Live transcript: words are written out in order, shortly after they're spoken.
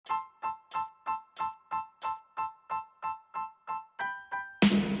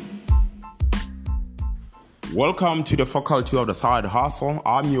Welcome to the Faculty of the Side Hustle.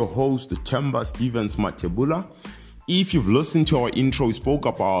 I'm your host, Temba Stevens Matebula. If you've listened to our intro, we spoke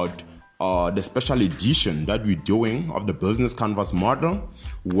about the special edition that we're doing of the business canvas model,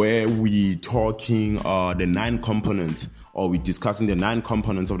 where we're talking the 9 components, or we're discussing the 9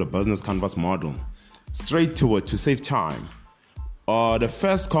 components of the business canvas model. Straight to it to save time. The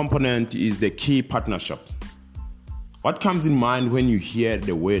first component is the key partnerships. What comes in mind when you hear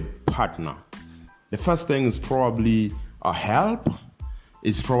the word partner? The first thing is probably a help,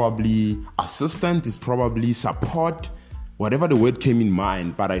 is probably assistant, is probably support, whatever the word came in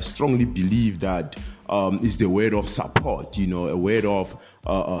mind. But I strongly believe that is the word of support, a word of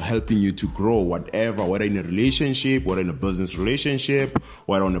helping you to grow, whether in a relationship, whether in a business relationship,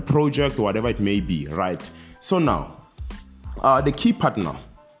 whether on a project, or whatever it may be, right? So now, the key partner.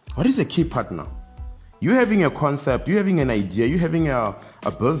 What is a key partner? You're having a concept, you're having an idea, you're having a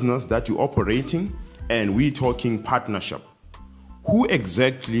business that you're operating, and we're talking partnership. Who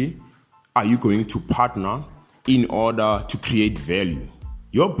exactly are you going to partner in order to create value?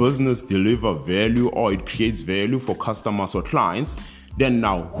 Your business deliver value, or it creates value for customers or clients. Then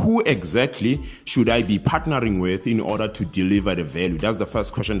now, who exactly should I be partnering with in order to deliver the value? That's the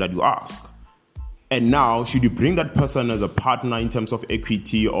first question that you ask. And now, should you bring that person as a partner in terms of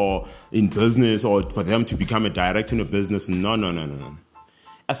equity or in business, or for them to become a director in a business? No.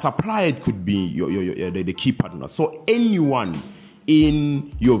 A supplier, it could be the key partner. So anyone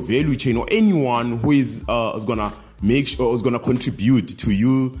in your value chain, or anyone who is gonna make sure, is gonna contribute to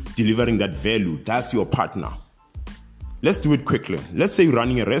you delivering that value, that's your partner. Let's do it quickly. Let's say you're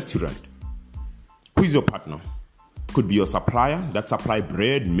running a restaurant. Who is your partner? Could be your supplier that supply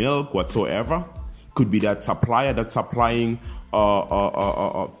bread, milk, whatsoever. Could be that supplier that's supplying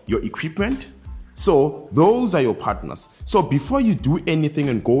your equipment. So those are your partners. So before you do anything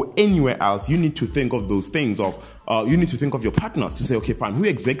and go anywhere else, you need to think of those things. You need to think of your partners to say, okay, fine, who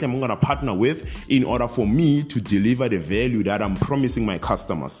exactly am I going to partner with in order for me to deliver the value that I'm promising my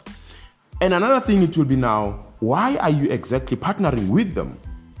customers? And another thing it will be now, why are you exactly partnering with them?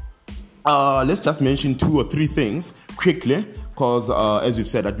 Let's just mention 2 or 3 things quickly, because as we've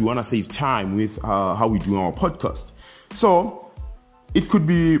said, that we want to save time with how we do our podcast. So it could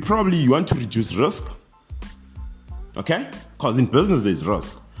be probably you want to reduce risk, okay? Because in business there's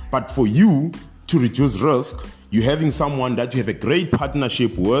risk. But for you to reduce risk, you're having someone that you have a great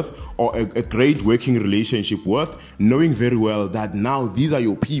partnership with, or a great working relationship with, knowing very well that now these are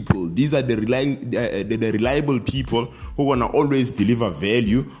your people. These are the reliable people who want to always deliver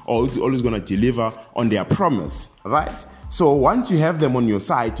value, or always going to deliver on their promise, right? So once you have them on your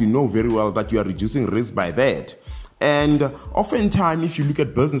side, you know very well that you are reducing risk by that. And oftentimes, if you look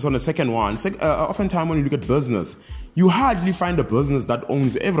at business on the second one, oftentimes when you look at business, you hardly find a business that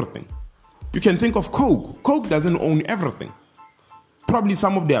owns everything. You can think of Coke. Coke doesn't own everything. Probably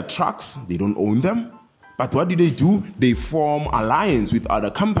some of their trucks, they don't own them. But what do? They form alliance with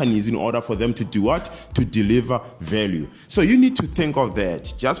other companies in order for them to do what? To deliver value. So you need to think of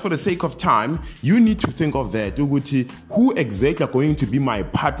that. Just for the sake of time, you need to think of that. Who exactly are going to be my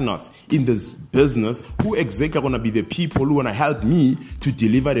partners in this business? Who exactly are going to be the people who want to help me to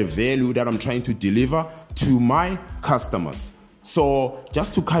deliver the value that I'm trying to deliver to my customers? So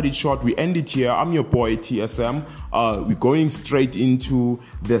just to cut it short, we end it here. I'm your boy TSM. We're going straight into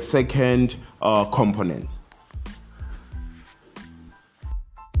the second component.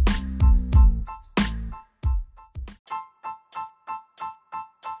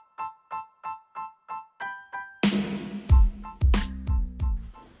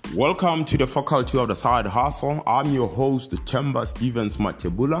 Welcome to the Faculty of the Side Hustle. I'm your host, Temba Stevens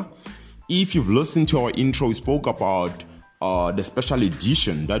Matebula. If you've listened to our intro, we spoke about the special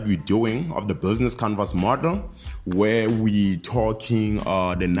edition that we're doing of the business canvas model, where we're talking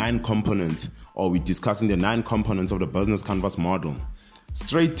the 9 components, or we're discussing the 9 components of the business canvas model.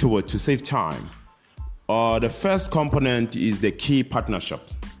 Straight to it to save time. The first component is the key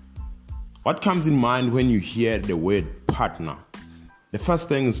partnerships. What comes in mind when you hear the word partner? The first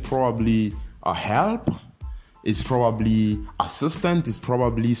thing is probably a help, is probably assistant, is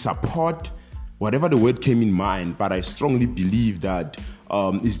probably support, whatever the word came in mind. But I strongly believe that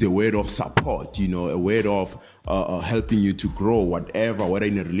is the word of support, a word of helping you to grow, whether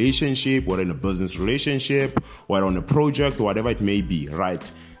in a relationship, whether in a business relationship, whether on a project, or whatever it may be,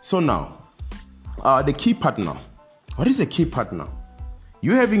 right? So now, the key partner. What is a key partner?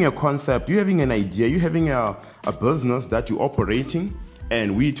 You're having a concept, you're having an idea, you're having a business that you're operating,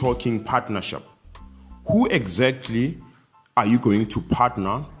 and we're talking partnership. Who exactly are you going to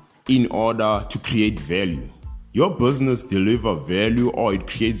partner in order to create value? Your business deliver value, or it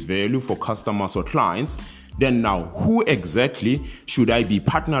creates value for customers or clients. then now who exactly should I be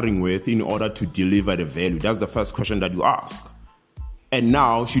partnering with in order to deliver the value? That's the first question that you ask. And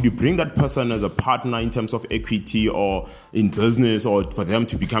now, should you bring that person as a partner in terms of equity or in business, or for them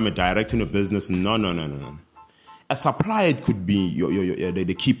to become a director in a business? No. A supplier, it could be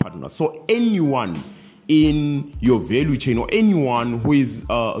the key partner. So anyone in your value chain, or anyone who is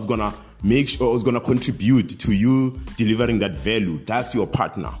gonna make sure, is gonna contribute to you delivering that value, that's your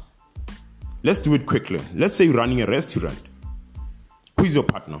partner. Let's do it quickly. Let's say you're running a restaurant. Who is your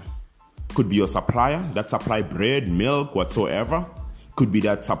partner? Could be your supplier that supply bread, milk, whatsoever. Could be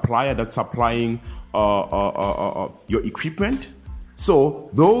that supplier that's supplying your equipment. So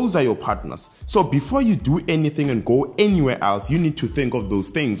those are your partners. So before you do anything and go anywhere else, you need to think of those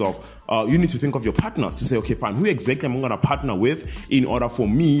things. You need to think of your partners to say, okay, fine, who exactly am I going to partner with in order for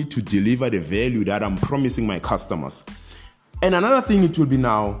me to deliver the value that I'm promising my customers? And another thing, it will be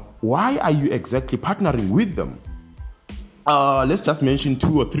now, why are you exactly partnering with them? Let's just mention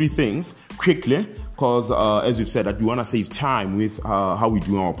 2 or 3 things quickly, because as we've said, that we want to save time with how we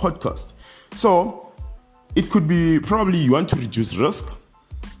do our podcast. So it could be probably you want to reduce risk,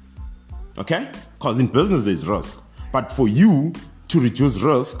 okay? Because in business there's risk. But for you to reduce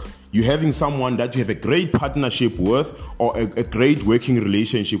risk, you're having someone that you have a great partnership with, or a great working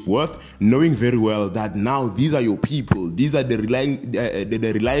relationship with, knowing very well that now these are your people. These are the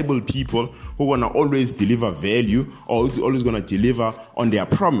reliable people who want to always deliver value, or always going to deliver on their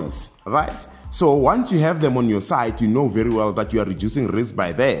promise, right? So once you have them on your side, you know very well that you are reducing risk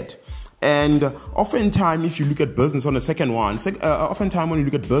by that. And oftentimes, if you look at business on the second one, oftentimes when you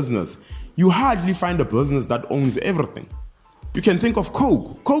look at business, you hardly find a business that owns everything. You can think of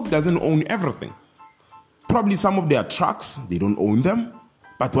Coke. Coke doesn't own everything. Probably some of their trucks, they don't own them.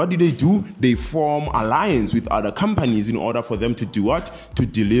 But what do? They form alliance with other companies in order for them to do what? To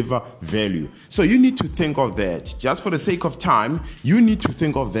deliver value. So you need to think of that. Just for the sake of time, you need to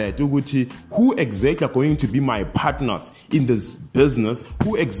think of that. Who exactly are going to be my partners in this business?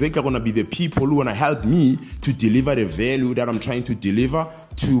 Who exactly are going to be the people who want to help me to deliver the value that I'm trying to deliver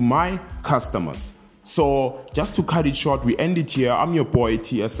to my customers? So just to cut it short, we end it here. I'm your boy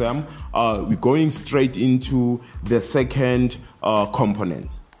TSM. We're going straight into the second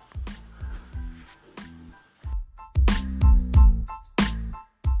component.